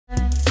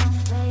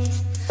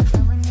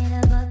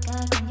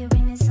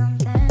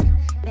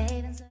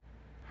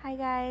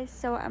guys,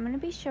 so I'm going to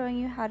be showing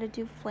you how to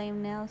do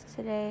flame nails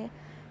today.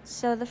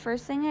 So the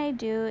first thing I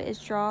do is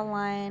draw a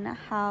line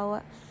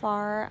how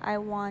far I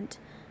want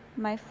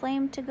my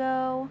flame to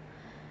go,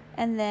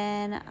 and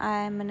then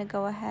I'm going to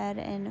go ahead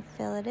and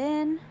fill it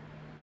in.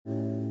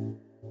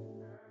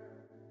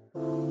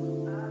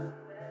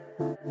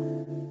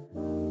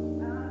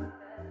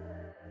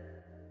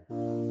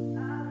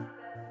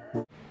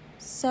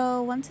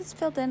 So once it's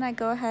filled in, I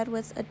go ahead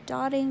with a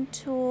dotting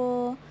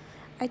tool.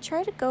 I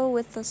try to go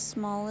with the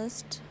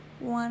smallest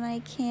one I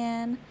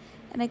can,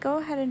 and I go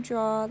ahead and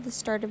draw the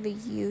start of a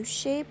U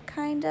shape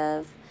kind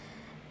of,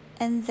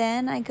 and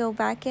then I go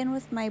back in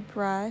with my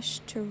brush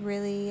to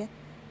really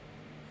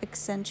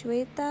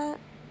accentuate that.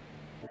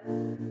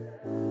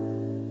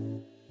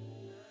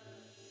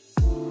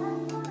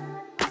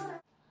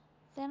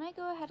 Then I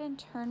go ahead and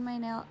turn my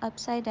nail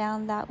upside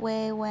down, that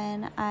way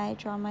when I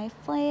draw my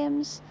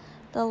flames,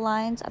 the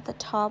lines at the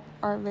top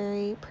are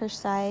very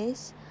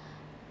precise.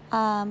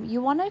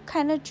 You want to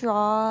kind of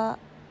draw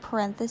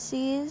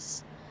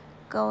parentheses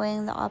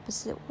going the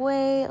opposite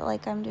way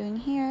like I'm doing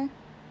here.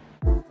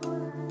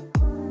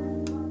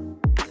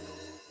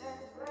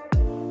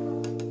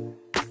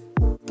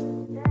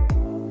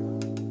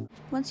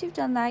 Once you've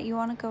done that, you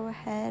want to go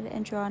ahead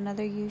and draw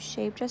another U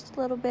shape just a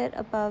little bit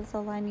above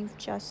the line you've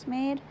just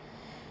made,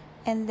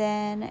 and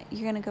then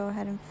you're going to go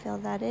ahead and fill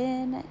that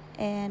in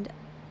and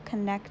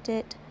connect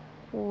it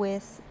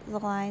with the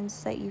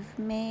lines that you've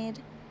made.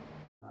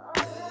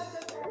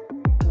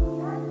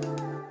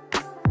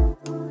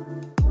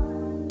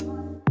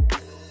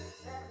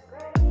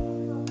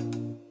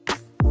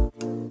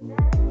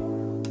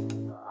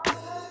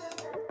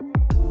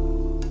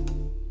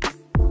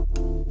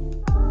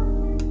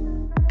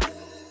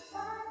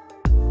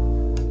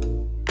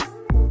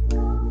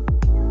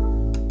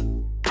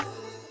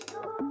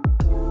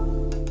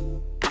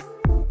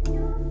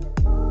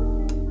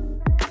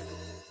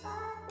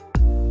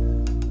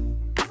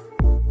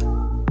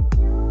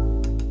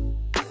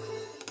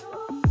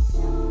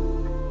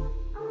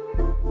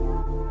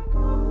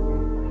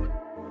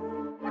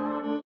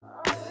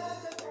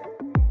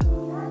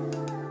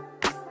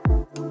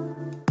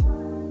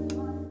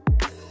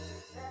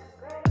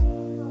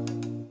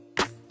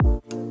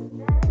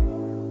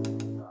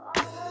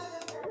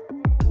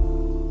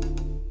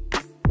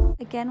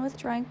 Again, with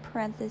drawing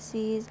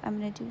parentheses, I'm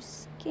going to do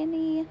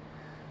skinny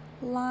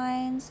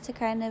lines to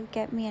kind of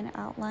get me an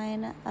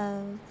outline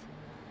of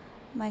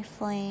my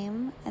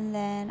flame, and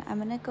then I'm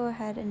going to go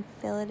ahead and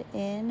fill it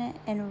in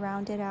and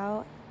round it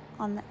out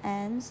on the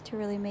ends to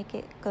really make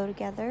it go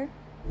together.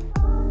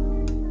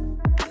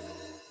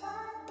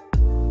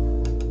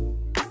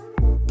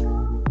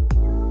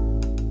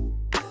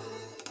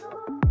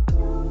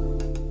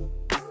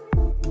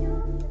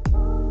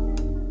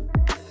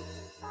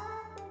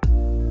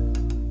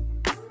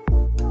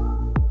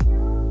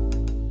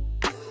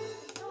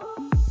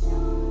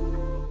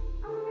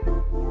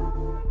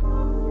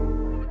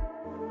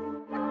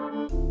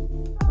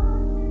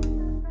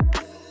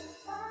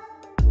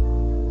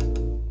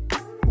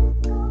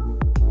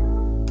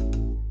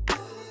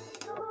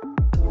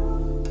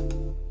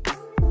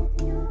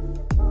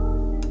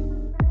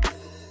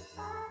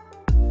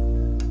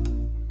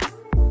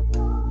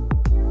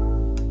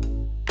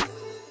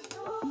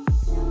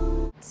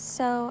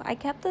 So I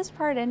kept this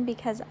part in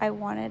because I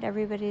wanted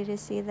everybody to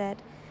see that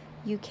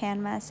you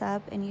can mess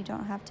up and you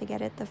don't have to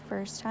get it the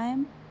first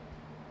time.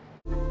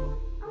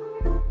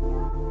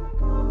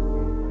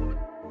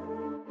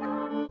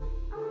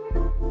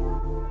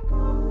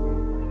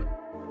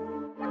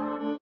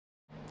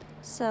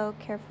 So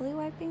carefully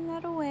wiping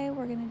that away,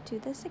 we're going to do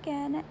this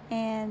again,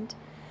 and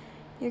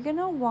you're going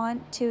to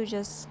want to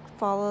just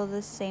follow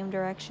the same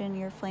direction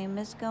your flame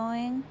is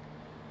going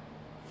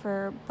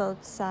for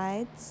both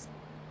sides.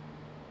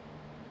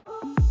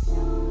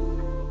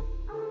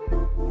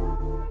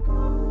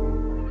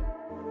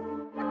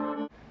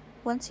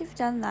 Once you've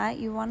done that,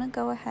 you want to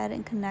go ahead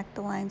and connect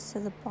the lines to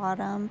the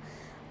bottom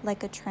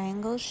like a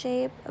triangle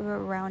shape, but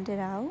round it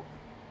out.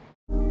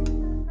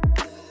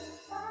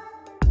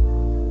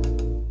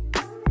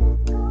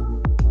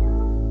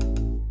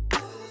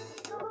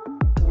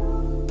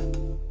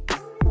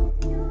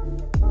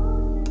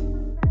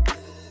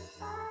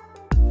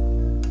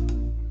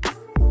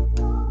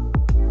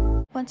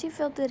 Once you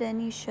filled it in,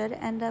 you should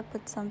end up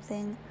with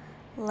something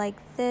like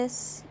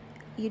this.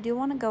 You do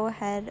want to go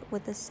ahead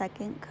with a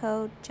second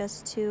coat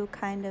just to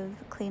kind of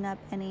clean up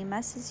any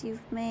messes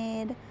you've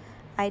made.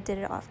 I did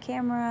it off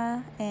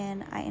camera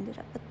and I ended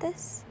up with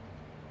this.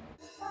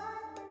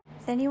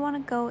 Then you want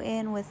to go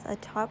in with a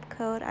top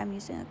coat. I'm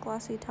using a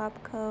glossy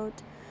top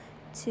coat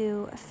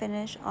to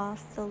finish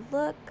off the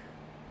look.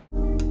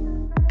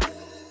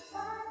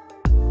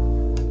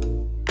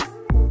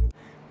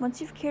 Once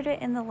you've cured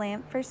it in the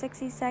lamp for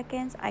 60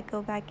 seconds, I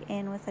go back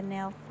in with a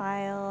nail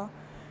file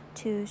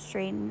to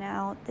straighten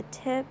out the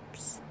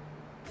tips.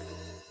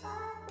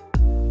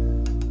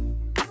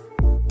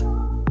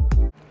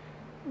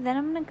 Then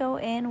I'm going to go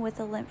in with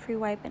a lint-free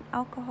wipe and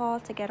alcohol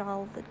to get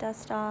all of the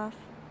dust off.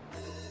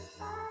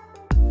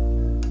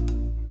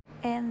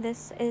 And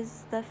this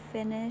is the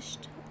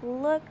finished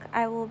look.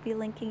 I will be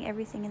linking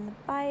everything in the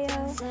bio.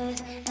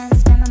 And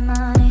spend my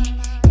money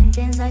in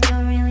things I don't